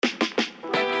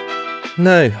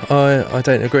No, I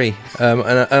don't agree. And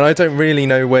I don't really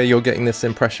know where you're getting this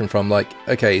impression from. Like,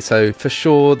 okay, so for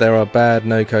sure there are bad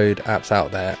no-code apps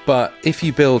out there. But if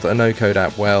you build a no-code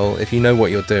app well, if you know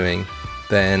what you're doing,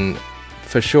 then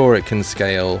for sure it can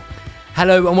scale.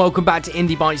 Hello and welcome back to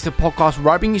Indie Bites, the podcast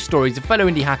where I bring you stories of fellow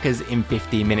indie hackers in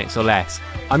 15 minutes or less.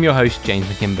 I'm your host, James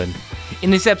McKimben.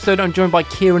 In this episode, I'm joined by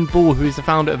Kieran Ball, who is the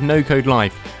founder of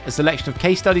NoCodeLife, a selection of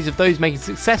case studies of those making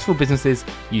successful businesses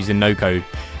using no-code.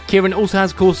 Kieran also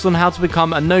has courses on how to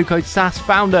become a No Code SaaS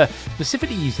founder,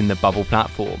 specifically using the Bubble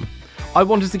platform. I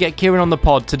wanted to get Kieran on the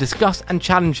pod to discuss and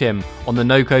challenge him on the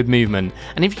no-code movement,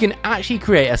 and if you can actually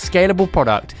create a scalable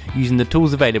product using the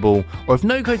tools available, or if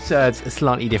no-code serves a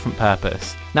slightly different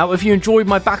purpose. Now, if you enjoyed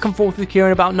my back and forth with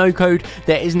Kieran about no-code,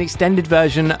 there is an extended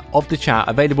version of the chat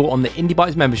available on the Indie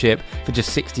Bites membership for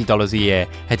just $60 a year.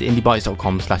 Head to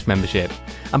indiebites.com/membership.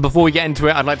 And before we get into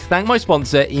it, I'd like to thank my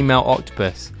sponsor, Email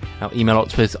Octopus. Now, Email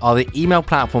Octopus are the email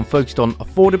platform focused on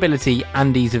affordability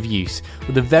and ease of use,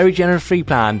 with a very generous free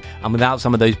plan and without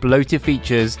some of those bloated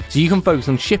features, so you can focus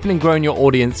on shipping and growing your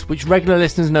audience, which regular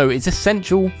listeners know is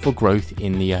essential for growth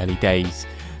in the early days.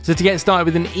 So to get started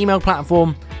with an email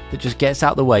platform that just gets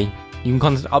out the way, you can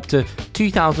contact up to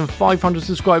 2,500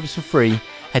 subscribers for free.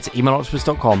 Head to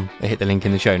emailoctopus.com or hit the link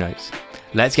in the show notes.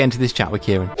 Let's get into this chat with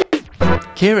Kieran.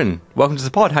 Kieran, welcome to the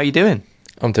pod. How are you doing?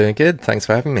 I'm doing good. Thanks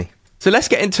for having me. So let's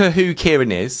get into who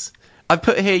Kieran is. I've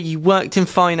put here you worked in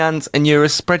finance and you're a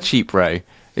spreadsheet bro.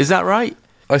 Is that right?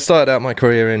 I started out my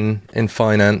career in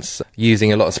finance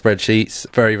using a lot of spreadsheets,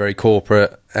 very, very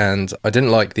corporate, and I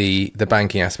didn't like the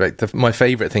banking aspect. My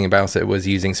favourite thing about it was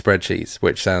using spreadsheets,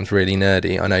 which sounds really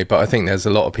nerdy, I know, but I think there's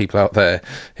a lot of people out there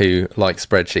who like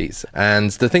spreadsheets. And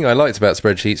the thing I liked about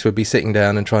spreadsheets would be sitting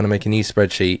down and trying to make a new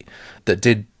spreadsheet that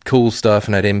did cool stuff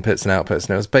and had inputs and outputs, and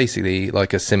it was basically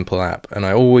like a simple app. And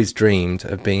I always dreamed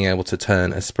of being able to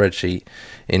turn a spreadsheet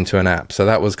into an app. So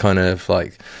that was kind of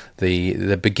like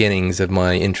the beginnings of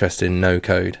my interest in no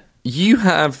code. You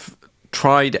have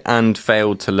tried and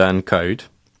failed to learn code.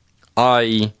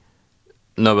 I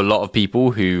know a lot of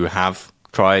people who have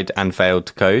tried and failed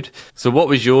to code. So what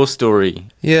was your story?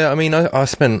 Yeah, I mean, I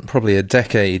spent probably a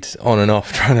decade on and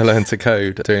off trying to learn to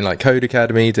code, doing like Code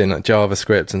Academy, doing like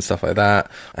JavaScript and stuff like that.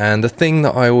 And the thing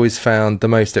that I always found the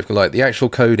most difficult, like the actual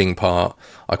coding part,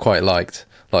 I quite liked.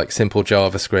 Like simple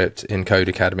JavaScript in Code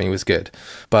Academy was good.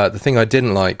 But the thing I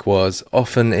didn't like was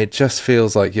often it just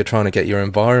feels like you're trying to get your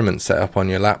environment set up on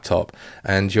your laptop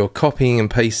and you're copying and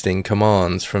pasting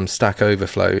commands from Stack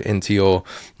Overflow into your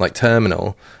like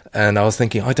terminal. And I was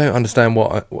thinking, I don't understand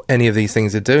what any of these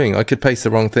things are doing. I could paste the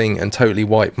wrong thing and totally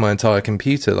wipe my entire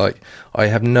computer. Like, I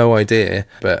have no idea.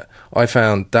 But I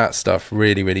found that stuff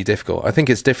really, really difficult. I think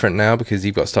it's different now because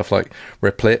you've got stuff like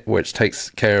Replit, which takes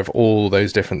care of all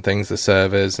those different things, the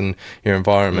servers and your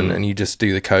environment, and you just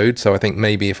do the code. So I think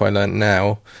maybe if I learned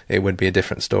now, it would be a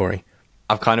different story.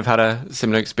 I've kind of had a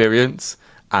similar experience,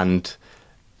 and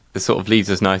this sort of leads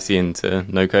us nicely into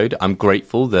no-code. I'm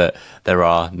grateful that there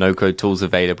are no-code tools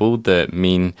available that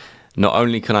mean not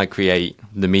only can I create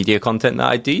the media content that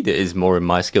I do that is more in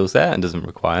my skill set and doesn't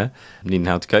require needing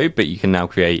how to code, but you can now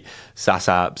create SaaS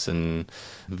apps and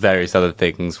various other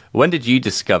things. When did you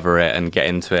discover it and get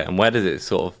into it, and where does it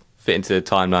sort of fit into the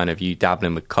timeline of you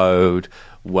dabbling with code,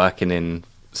 working in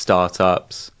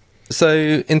startups?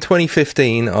 So in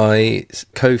 2015, I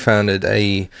co-founded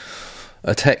a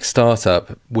tech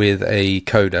startup with a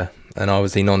coder, and I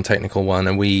was the non-technical one,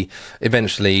 and we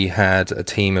eventually had a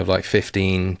team of like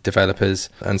 15 developers.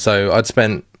 And so I'd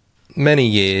spent many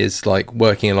years like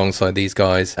working alongside these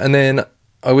guys, and then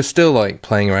I was still like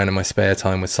playing around in my spare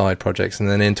time with side projects. And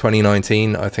then in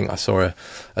 2019, I think I saw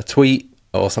a tweet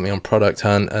or something on Product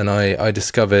Hunt, and I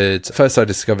discovered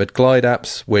Glide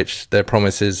apps, which their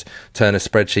promise is turn a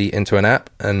spreadsheet into an app,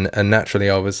 and naturally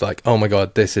I was like, oh my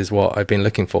god, this is what I've been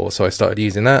looking for. So I started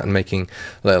using that and making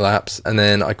little apps, and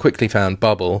then I quickly found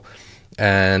Bubble,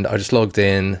 and I just logged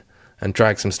in and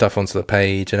dragged some stuff onto the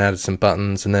page and added some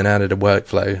buttons and then added a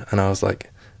workflow, and I was like,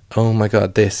 oh my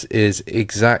god, this is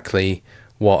exactly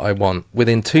what I want.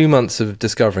 Within 2 months of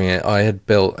discovering it, I had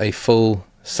built a full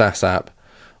SaaS app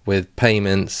with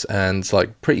payments and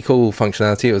like pretty cool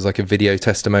functionality. It was like a video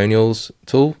testimonials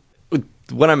tool.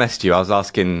 When I messaged you, I was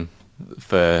asking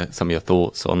for some of your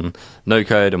thoughts on no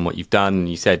code and what you've done. And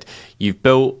you said you've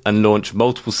built and launched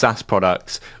multiple SaaS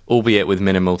products, albeit with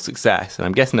minimal success. And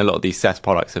I'm guessing a lot of these SaaS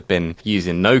products have been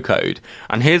using no code.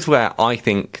 And here's where I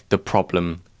think the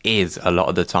problem is a lot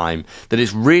of the time, that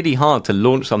it's really hard to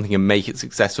launch something and make it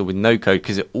successful with no code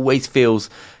because it always feels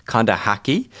kind of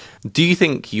hacky. Do you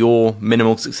think your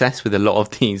minimal success with a lot of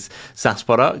these SaaS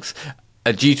products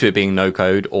due to it being no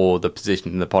code or the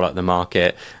position in the product, the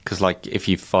market. Because like if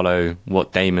you follow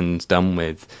what Damon's done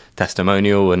with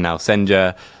Testimonial and now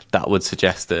Senja, that would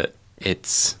suggest that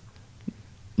it's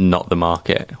not the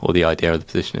market or the idea of the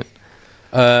positioning.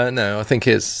 No, I think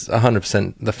it's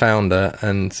 100% the founder,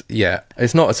 and yeah,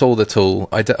 it's not at all the tool.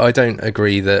 I don't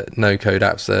agree that no-code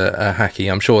apps are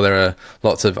hacky. I'm sure there are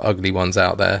lots of ugly ones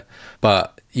out there,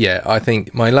 but yeah, I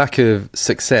think my lack of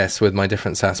success with my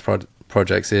different SaaS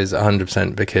projects is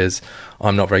 100% because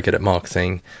I'm not very good at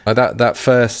marketing. That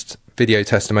first video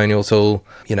testimonial tool,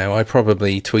 I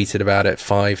probably tweeted about it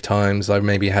 5 times. I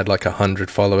maybe had like 100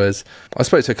 followers. I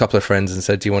spoke to a couple of friends and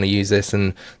said, do you want to use this?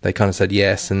 And they kind of said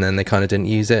yes, and then they kind of didn't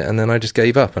use it, and then I just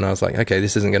gave up, and I was like, okay,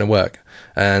 this isn't going to work.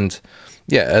 And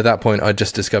yeah, at that point I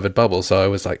just discovered Bubble, so I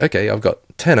was like, okay, I've got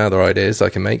 10 other ideas I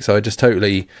can make, so I just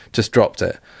totally just dropped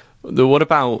it. What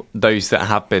about those that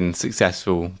have been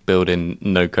successful building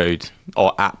no code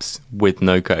or apps with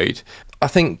no code? I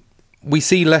think we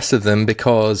see less of them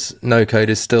because no code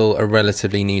is still a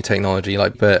relatively new technology.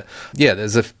 But yeah,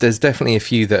 there's definitely a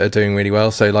few that are doing really well.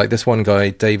 So like this one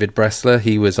guy, David Bressler,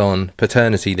 he was on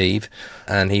paternity leave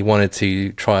and he wanted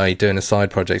to try doing a side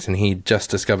project, and he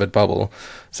just discovered Bubble.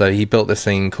 So he built this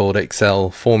thing called Excel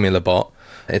Formula Bot.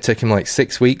 It took him like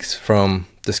 6 weeks from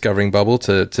discovering Bubble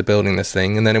to building this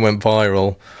thing, and then it went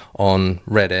viral on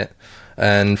Reddit.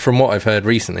 And from what I've heard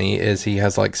recently is he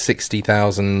has like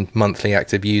 60,000 monthly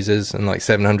active users and like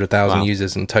 700,000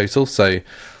 users in total. So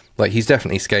like he's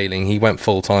definitely scaling. He went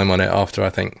full time on it after I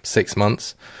think 6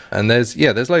 months. And there's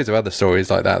loads of other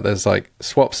stories like that. There's like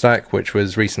SwapStack, which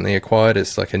was recently acquired.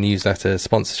 It's like a newsletter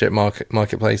sponsorship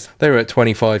marketplace. They were at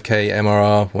 25k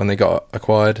MRR when they got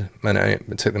acquired, and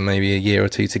it took them maybe a year or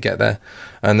two to get there.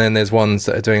 And then there's ones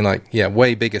that are doing like,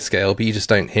 way bigger scale, but you just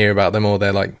don't hear about them, or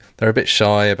they're a bit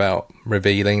shy about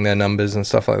revealing their numbers and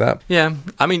stuff like that. Yeah,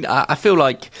 I mean, I feel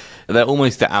like they're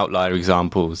almost the outlier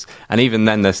examples, and even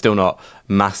then they're still not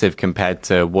massive compared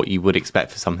to what you would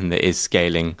expect for something that is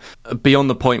scaling beyond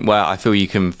the point where I feel you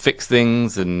can fix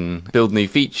things and build new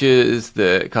features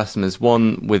that customers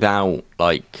want without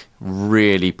like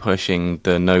really pushing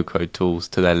the no code tools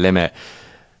to their limit.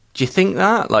 Do you think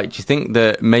that? Do you think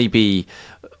that maybe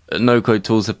no-code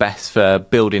tools are best for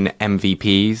building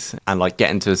MVPs and like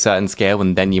getting to a certain scale,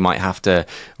 and then you might have to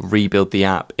rebuild the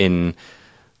app in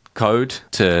code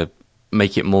to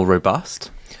make it more robust?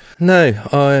 No,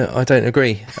 I don't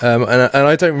agree. And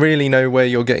I don't really know where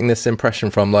you're getting this impression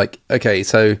from. Okay,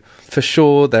 so for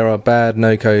sure there are bad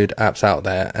no-code apps out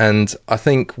there. And I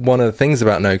think one of the things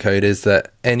about no-code is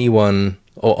that anyone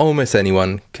or almost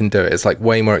anyone can do it. It's like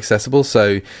way more accessible.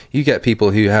 So you get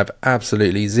people who have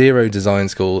absolutely zero design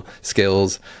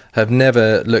skills, have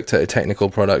never looked at a technical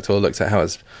product or looked at how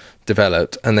it's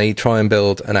developed, and they try and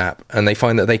build an app, and they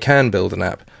find that they can build an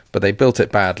app, but they built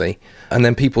it badly. And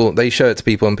then they show it to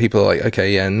people, and people are like,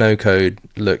 okay, yeah, no code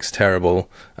looks terrible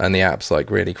and the app's like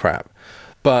really crap.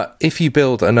 But if you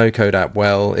build a no code app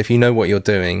well, if you know what you're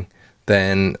doing,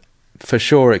 then for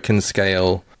sure it can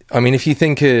scale. I mean, if you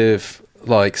think of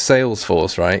like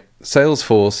Salesforce, right?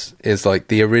 Salesforce is like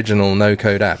the original no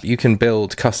code app. You can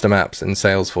build custom apps in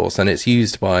Salesforce, and it's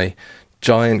used by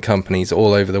giant companies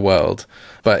all over the world.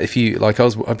 But if you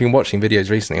I've been watching videos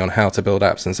recently on how to build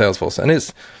apps in Salesforce, and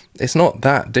it's not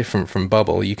that different from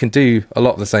Bubble. You can do a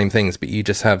lot of the same things, but you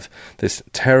just have this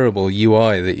terrible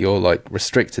UI that you're like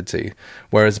restricted to.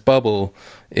 Whereas Bubble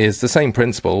is the same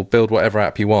principle, build whatever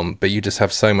app you want, but you just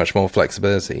have so much more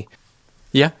flexibility.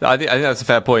 Yeah, I think that's a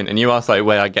fair point. And you asked like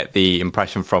where I get the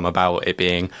impression from about it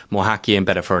being more hacky and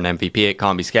better for an MVP. It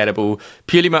can't be scalable.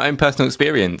 Purely my own personal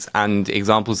experience and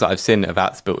examples that I've seen of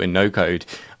apps built in no code.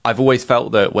 I've always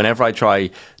felt that whenever I try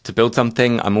to build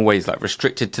something, I'm always like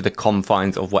restricted to the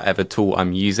confines of whatever tool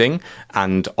I'm using.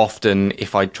 And often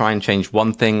if I try and change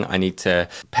one thing, I need to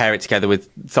pair it together with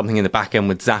something in the back end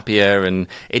with Zapier. And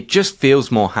it just feels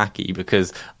more hacky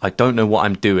because I don't know what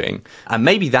I'm doing. And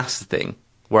maybe that's the thing.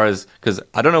 Whereas, because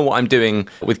I don't know what I'm doing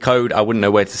with code, I wouldn't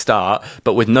know where to start.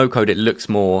 But with no code, it looks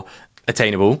more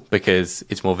attainable because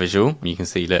it's more visual. You can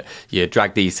see that you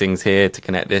drag these things here to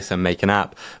connect this and make an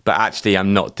app. But actually,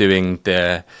 I'm not doing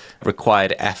the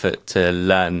required effort to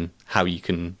learn how you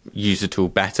can use the tool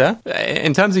better.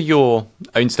 In terms of your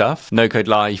own stuff,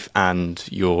 NoCodeLife and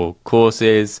your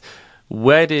courses,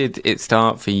 where did it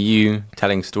start for you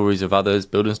telling stories of others,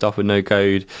 building stuff with no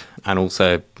code, and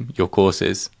also your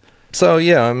courses? So,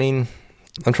 yeah, I mean,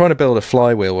 I'm trying to build a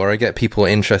flywheel where I get people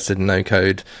interested in no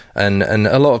code, and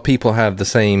a lot of people have the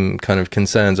same kind of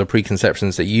concerns or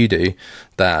preconceptions that you do,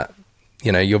 that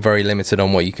you're very limited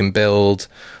on what you can build.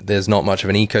 There's not much of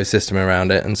an ecosystem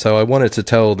around it. And so I wanted to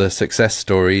tell the success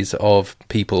stories of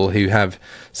people who have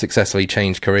successfully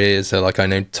changed careers. So like I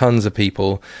know tons of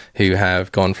people who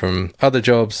have gone from other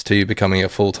jobs to becoming a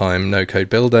full-time no-code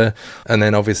builder. And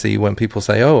then obviously when people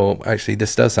say, oh, actually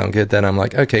this does sound good, then I'm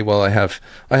like, okay, well I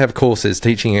have courses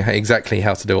teaching you exactly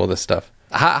how to do all this stuff.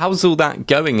 How's all that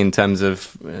going in terms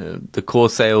of the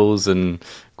course sales and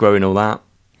growing all that?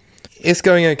 It's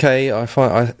going okay. I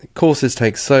find courses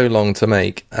take so long to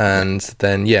make, and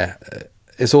then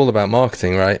it's all about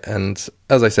marketing, right? And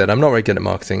as I said, I'm not very good at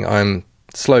marketing. I'm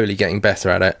slowly getting better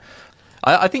at it.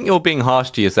 I think you're being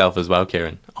harsh to yourself as well,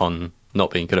 Kieran, on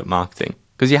not being good at marketing,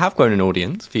 because you have grown an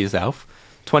audience for yourself.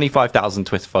 25,000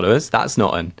 Twitter followers. That's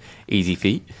not an easy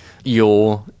feat.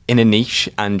 You're in a niche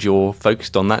and you're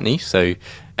focused on that niche, so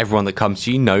everyone that comes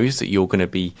to you knows that you're going to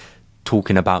be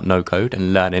talking about no code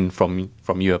and learning from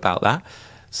you about that.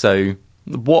 So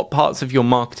what parts of your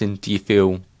marketing do you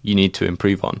feel you need to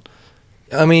improve on?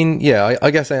 I mean, I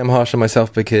guess I am harsh on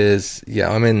myself because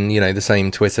I'm in the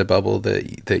same Twitter bubble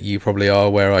that you probably are,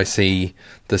 where I see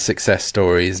the success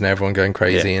stories and everyone going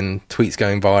crazy and tweets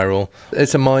going viral.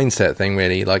 It's a mindset thing,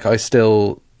 really. Like I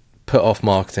still put off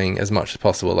marketing as much as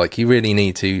possible. Like you really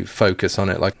need to focus on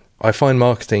it. Like I find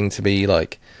marketing to be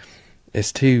like,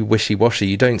 it's too wishy-washy.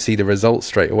 You don't see the results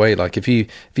straight away. Like if you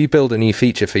build a new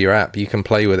feature for your app, you can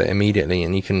play with it immediately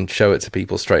and you can show it to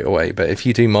people straight away. But if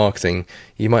you do marketing,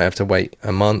 you might have to wait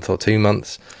a month or 2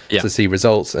 months to see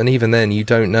results. And even then, you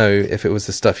don't know if it was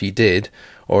the stuff you did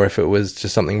or if it was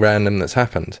just something random that's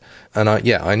happened. And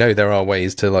I know there are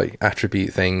ways to like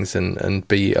attribute things and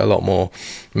be a lot more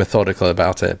methodical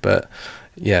about it. But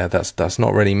that's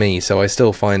not really me. So I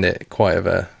still find it quite of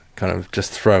a kind of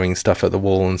just throwing stuff at the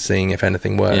wall and seeing if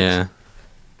anything works. Yeah.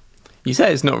 You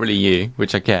say it's not really you,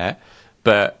 which I get,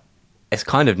 but it's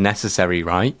kind of necessary,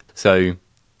 right? So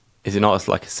is it not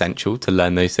like essential to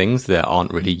learn those things that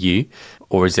aren't really you?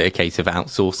 Or is it a case of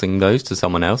outsourcing those to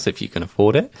someone else if you can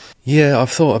afford it? Yeah,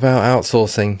 I've thought about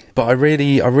outsourcing, but I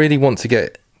really want to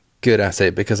get good at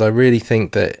it because I really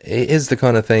think that it is the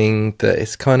kind of thing that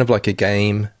it's kind of like a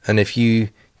game. And if you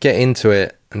get into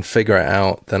it and figure it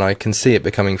out, then I can see it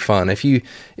becoming fun. If you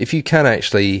can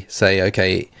actually say,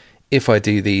 okay, if I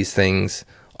do these things,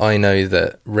 I know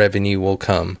that revenue will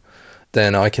come,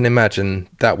 then I can imagine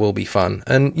that will be fun.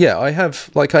 And I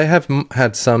have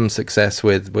had some success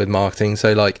with marketing.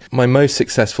 So like my most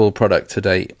successful product to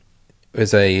date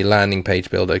is a landing page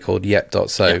builder called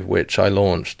Yep.so, which I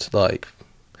launched like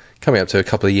coming up to a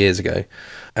couple of years ago.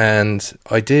 And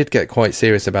I did get quite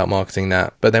serious about marketing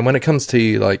that. But then when it comes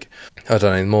to like, I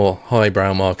don't know, more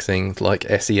highbrow marketing like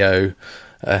SEO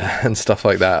and stuff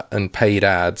like that and paid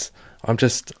ads, I'm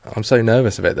so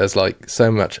nervous of it. There's like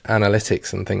so much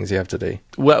analytics and things you have to do.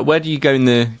 Where do you go in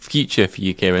the future for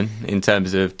you, Kieran, in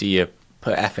terms of do you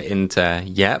put effort into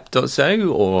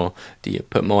Yep.so or do you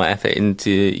put more effort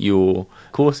into your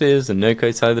courses and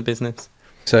no-code side of the business?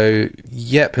 So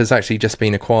Yep has actually just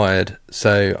been acquired,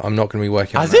 so I'm not going to be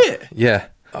working on that. Has it? Yeah.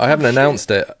 I haven't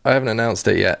announced it. I haven't announced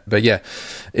it yet. But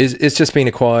it's just been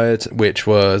acquired, which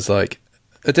was like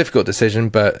a difficult decision.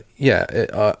 But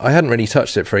I hadn't really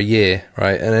touched it for a year,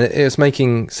 right? And it was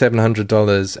making $700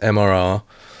 MRR.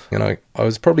 And I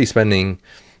was probably spending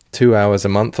 2 hours a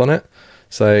month on it.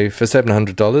 So for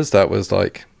 $700, that was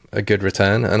like a good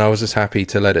return. And I was just happy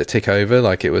to let it tick over.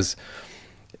 Like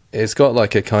it's got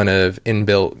like a kind of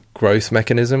inbuilt growth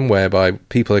mechanism whereby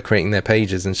people are creating their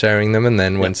pages and sharing them. And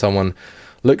then when someone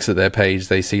looks at their page,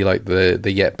 they see like the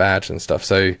Yep badge and stuff.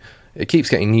 So it keeps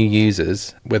getting new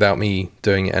users without me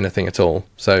doing anything at all.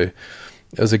 So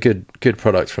it was a good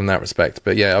product from that respect.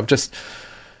 But I've just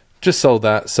sold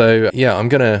that. So I've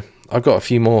got a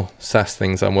few more SaaS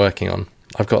things I'm working on.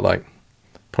 I've got like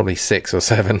probably 6 or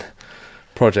 7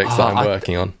 projects that I'm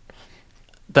working on.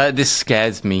 This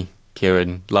scares me,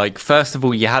 Kieran. Like, first of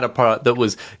all, you had a product that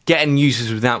was getting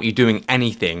users without you doing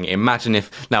anything. Imagine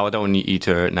if, now I don't want you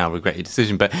to now regret your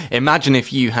decision, but imagine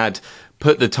if you had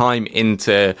put the time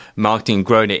into marketing and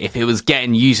growing it, if it was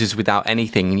getting users without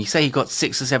anything, and you say you got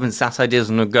 6 or 7 SaaS ideas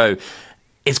on the go,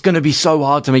 it's going to be so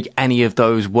hard to make any of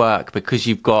those work because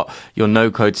you've got your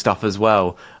no-code stuff as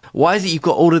well. Why is it you've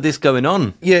got all of this going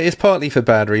on? Yeah, it's partly for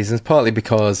bad reasons, partly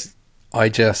because I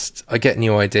get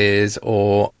new ideas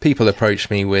or people approach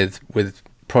me with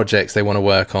projects they want to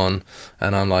work on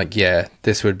and I'm like,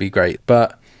 this would be great.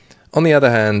 But on the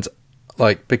other hand,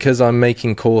 like because I'm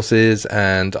making courses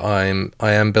and I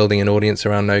am building an audience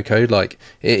around no code, like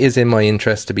it is in my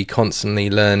interest to be constantly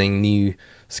learning new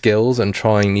skills and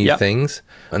trying new things.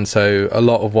 And so a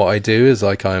lot of what I do is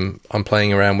like I'm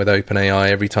playing around with OpenAI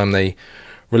every time they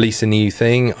release a new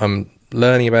thing, I'm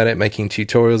learning about it, making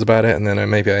tutorials about it, and then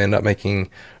maybe I end up making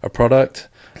a product.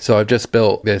 So I've just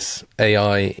built this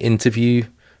AI interview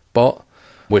bot,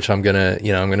 which I'm gonna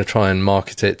try and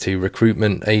market it to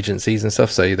recruitment agencies and stuff,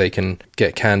 so they can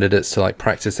get candidates to like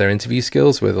practice their interview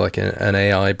skills with like an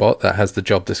AI bot that has the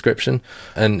job description.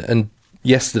 And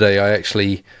yesterday I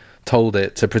actually told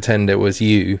it to pretend it was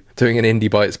you doing an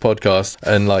Indie Bites podcast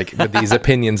and like with these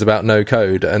opinions about no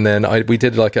code, and then we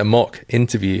did like a mock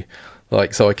interview,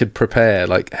 like so I could prepare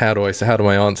like how do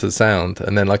my answers sound,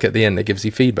 and then like at the end it gives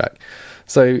you feedback.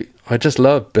 So I just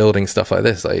love building stuff like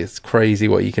this. Like, it's crazy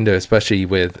what you can do, especially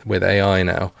with AI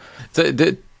now. So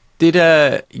did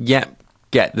Yep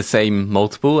get the same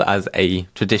multiple as a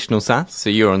traditional SaaS? So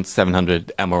you're on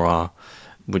 700 MRR,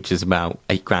 which is about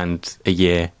 $8,000 a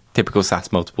year. Typical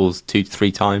SaaS multiples 2 to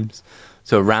 3 times.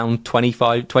 So around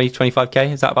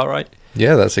 25K, is that about right?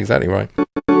 Yeah, that's exactly right.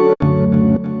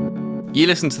 You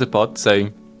listen to the pod, so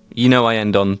you know I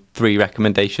end on 3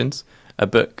 recommendations: a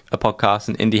book, a podcast,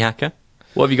 and Indie Hacker.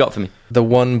 What have you got for me? The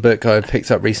one book I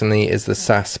picked up recently is the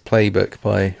SaaS Playbook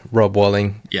by Rob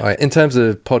Walling. Yeah. In terms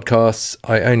of podcasts,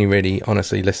 I only really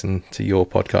honestly listen to your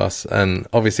podcasts. And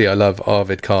obviously I love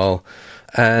Arvid Kahl.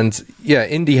 And yeah,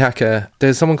 Indie Hacker,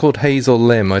 there's someone called Hazel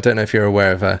Lim. I don't know if you're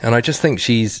aware of her. And I just think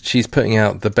she's putting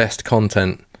out the best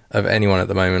content of anyone at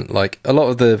the moment. Like, a lot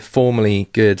of the formerly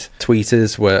good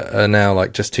tweeters are now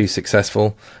like just too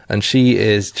successful, and she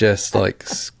is just like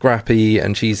scrappy,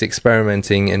 and she's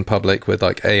experimenting in public with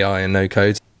like AI and no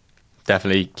code.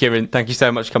 Definitely. Kieran, thank you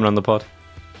so much for coming on the pod.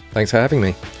 Thanks for having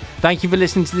me. Thank you for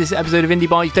listening to this episode of Indie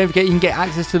Bites. Don't forget you can get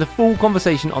access to the full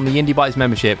conversation on the Indie Bites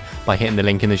membership by hitting the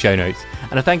link in the show notes.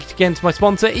 And a thank you again to my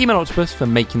sponsor, Email Octopus, for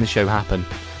making the show happen.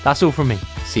 That's all from me.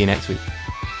 See you next week.